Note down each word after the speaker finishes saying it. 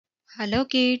Hello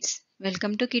kids,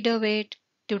 welcome to KIDDOVATE.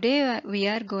 Today we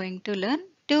are going to learn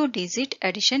two-digit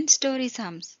addition story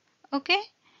sums. Okay,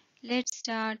 let's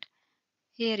start.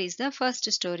 Here is the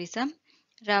first story sum.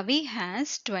 Ravi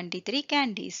has 23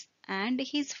 candies and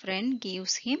his friend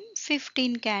gives him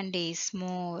 15 candies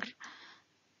more.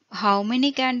 How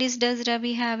many candies does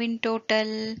Ravi have in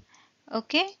total?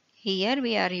 Okay, here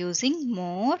we are using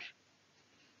more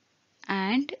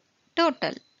and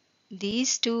total.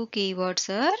 These two keywords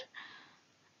are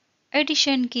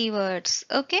addition keywords.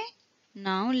 Okay,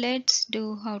 now let's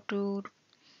do how to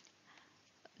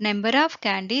number of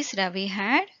candies Ravi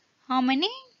had. How many?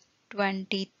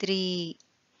 23.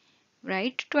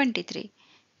 Right, 23.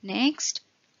 Next,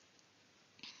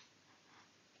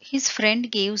 his friend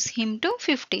gives him to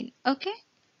 15. Okay,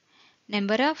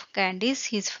 number of candies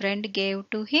his friend gave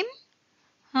to him.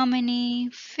 How many?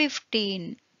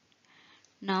 15.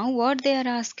 Now what they are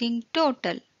asking?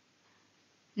 Total.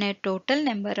 Total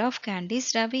number of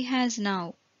candies Ravi has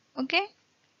now. Okay,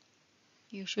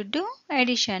 you should do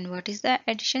addition. What is the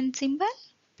addition symbol?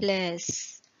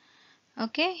 Plus.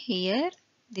 Okay, here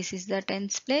this is the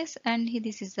tens place and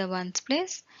this is the ones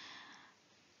place.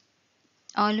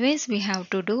 Always we have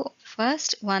to do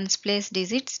first ones place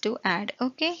digits to add.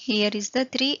 Okay, here is the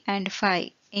 3 and 5.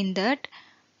 In that,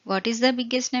 what is the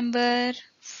biggest number?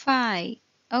 5.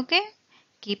 Okay,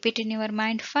 keep it in your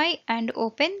mind 5 and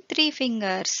open 3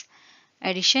 fingers.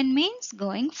 Addition means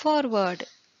going forward,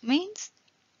 means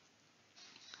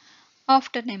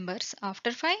after numbers.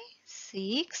 After 5,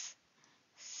 6,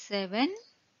 7,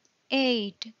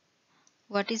 8.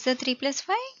 What is the 3 plus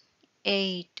 5?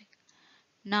 8.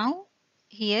 Now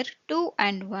here 2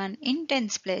 and 1 in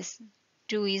tens place.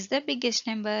 2 is the biggest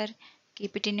number.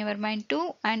 Keep it in your mind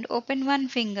 2 and open one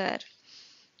finger.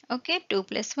 Okay, 2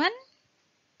 plus 1,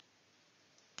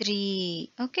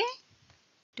 3. Okay,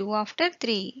 2 after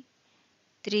 3.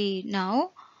 3.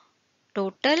 Now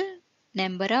total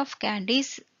number of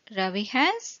candies Ravi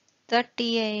has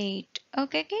 38.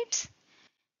 Okay kids.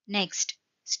 Next,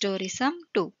 story sum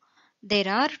 2. There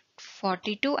are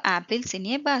 42 apples in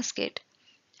a basket.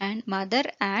 And mother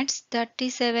adds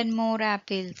 37 more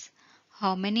apples.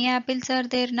 How many apples are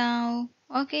there now?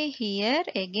 Okay, here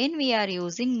again we are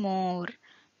using more.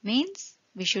 Means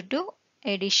we should do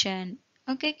addition.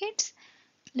 Okay kids,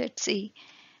 let's see.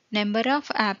 Number of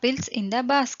apples in the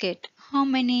basket. How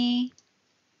many?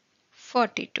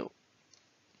 42.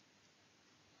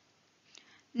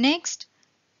 Next,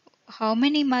 how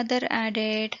many mother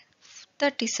added?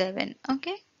 37.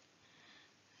 Okay,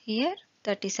 here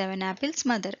 37 apples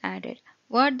mother added.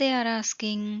 What they are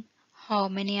asking? How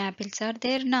many apples are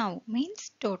there now?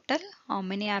 Means total how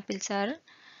many apples are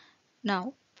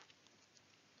now.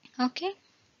 Okay.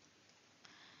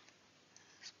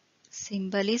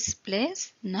 Symbol is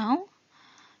place. Now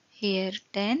here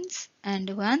tens and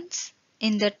ones.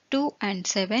 In the 2 and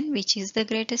 7, which is the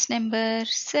greatest number?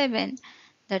 7.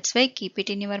 That's why keep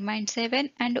it in your mind 7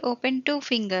 and open 2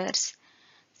 fingers.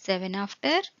 7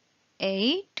 after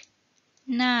 8,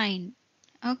 9.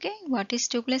 Okay, what is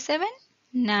 2 plus 7?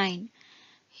 9.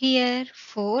 Here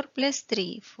 4 plus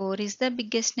 3. 4 is the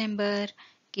biggest number.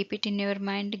 Keep it in your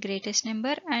mind greatest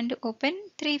number and open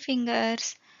 3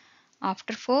 fingers.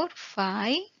 After 4,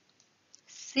 5,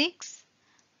 6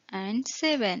 and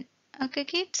 7. Okay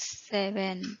kids,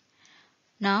 7.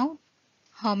 Now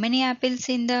how many apples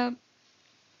in the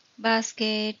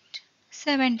basket?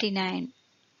 79.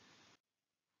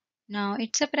 Now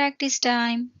it's a practice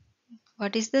time.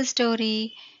 What is the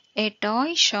story? A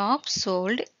toy shop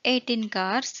sold 18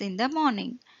 cars in the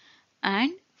morning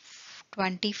and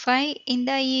 25 in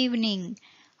the evening.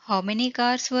 How many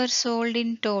cars were sold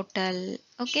in total?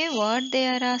 Okay, what they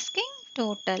are asking?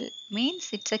 Total means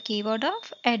it's a keyword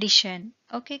of addition.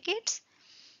 Okay, kids,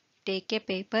 take a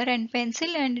paper and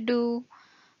pencil and do.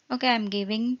 Okay, I'm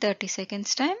giving 30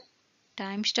 seconds time.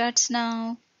 Time starts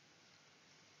now.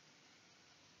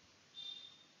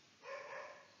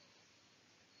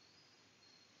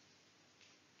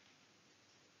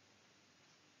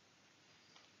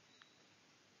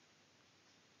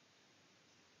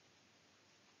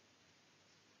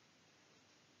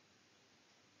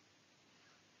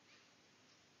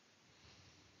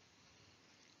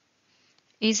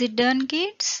 Is it done,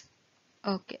 kids?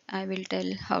 Okay, I will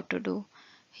tell how to do.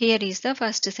 Here is the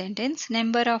first sentence.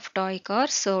 Number of toy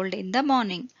cars sold in the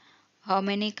morning. How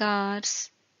many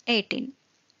cars? 18.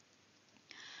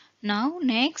 Now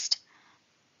next,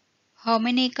 how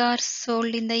many cars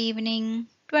sold in the evening?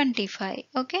 25.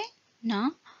 Okay.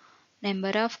 Now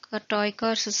number of toy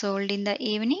cars sold in the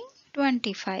evening?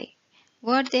 25.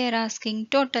 What they are asking?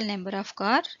 Total number of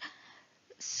cars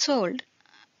sold.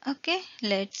 Okay,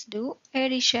 let's do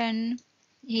addition.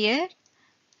 Here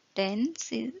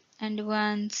tens and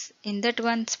ones. In that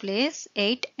ones place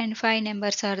 8 and 5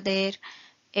 numbers are there.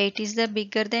 8 is the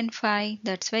bigger than 5.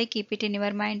 That's why keep it in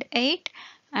your mind 8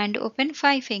 and open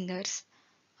 5 fingers.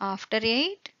 After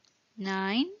 8,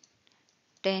 9,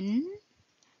 10,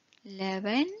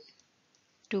 11,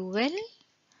 12,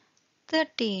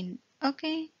 13.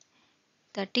 Okay,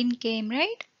 13 came,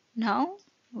 right? Now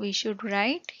we should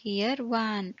write here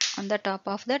 1 on the top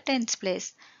of the tens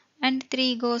place and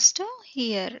 3 goes to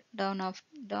here down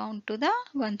to the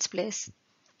ones place.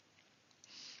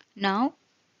 Now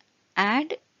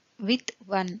add with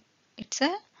 1. It's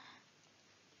a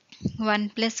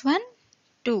 1 plus 1,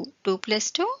 2. 2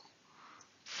 plus 2,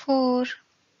 4.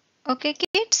 Okay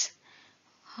kids,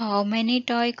 how many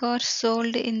toy cars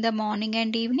sold in the morning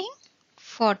and evening?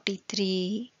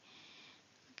 43.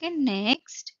 Okay,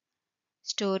 next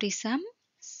story sum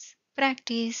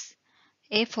practice.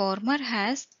 A farmer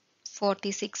has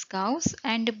 46 cows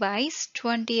and buys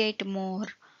 28 more.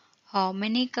 How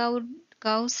many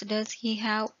cows does he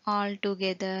have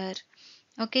altogether?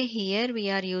 Okay, here we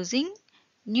are using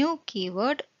new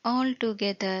keyword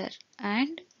altogether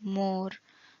and more.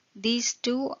 These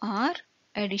two are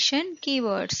addition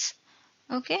keywords.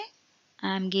 Okay,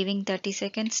 I am giving 30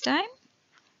 seconds time.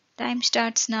 Time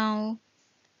starts now.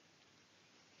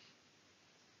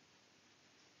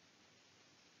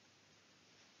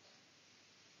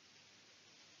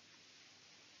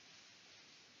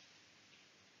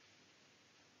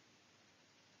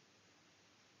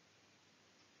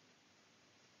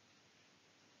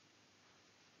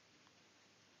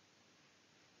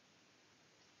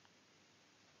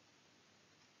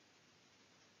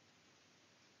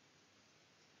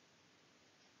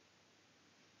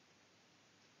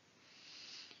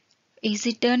 Is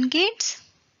it done, kids?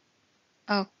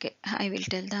 Okay, I will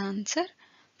tell the answer.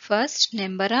 First,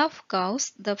 number of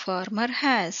cows the farmer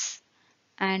has.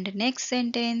 And next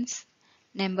sentence,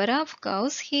 number of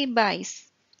cows he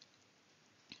buys.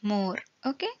 More.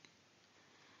 Okay,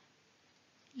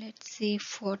 let's see.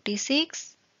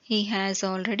 46. He has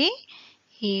already.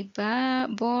 He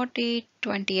bought it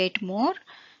 28 more.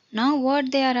 Now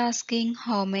what they are asking,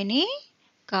 how many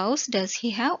cows does he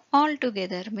have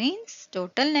altogether? Means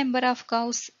total number of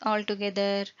cows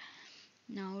altogether.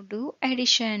 Now do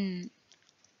addition.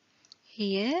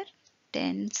 Here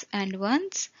tens and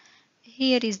ones.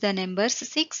 Here is the numbers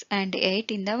 6 and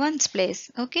 8 in the ones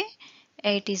place. Okay.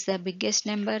 8 is the biggest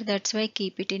number. That's why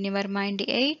keep it in your mind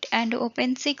 8 and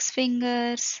open 6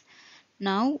 fingers.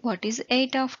 Now what is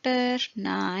 8 after?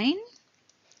 9,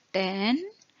 10,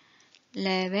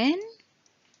 11,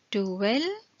 12,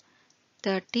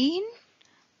 13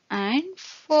 and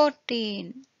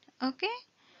 14. Okay.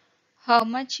 How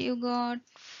much you got?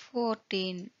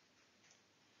 14.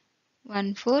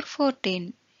 1 4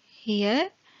 14.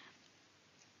 Here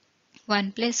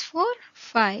 1 plus 4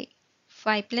 5.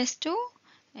 5 plus 2.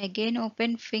 Again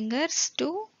open fingers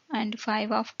 2 and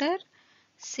 5 after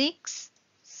 6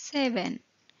 7.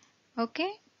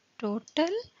 Okay. Total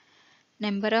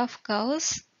number of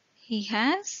cows he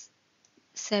has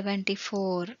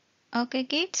 74. Okay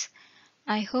kids.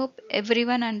 I hope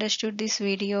everyone understood this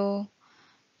video.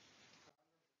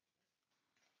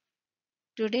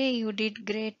 Today you did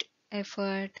great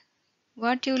effort.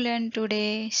 What you learned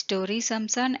today? Story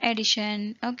sums and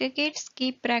addition. Okay kids,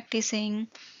 keep practicing.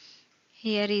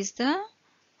 Here is the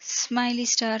smiley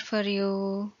star for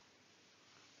you.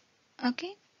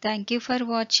 Okay, thank you for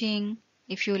watching.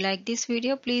 If you like this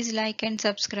video, please like and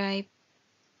subscribe.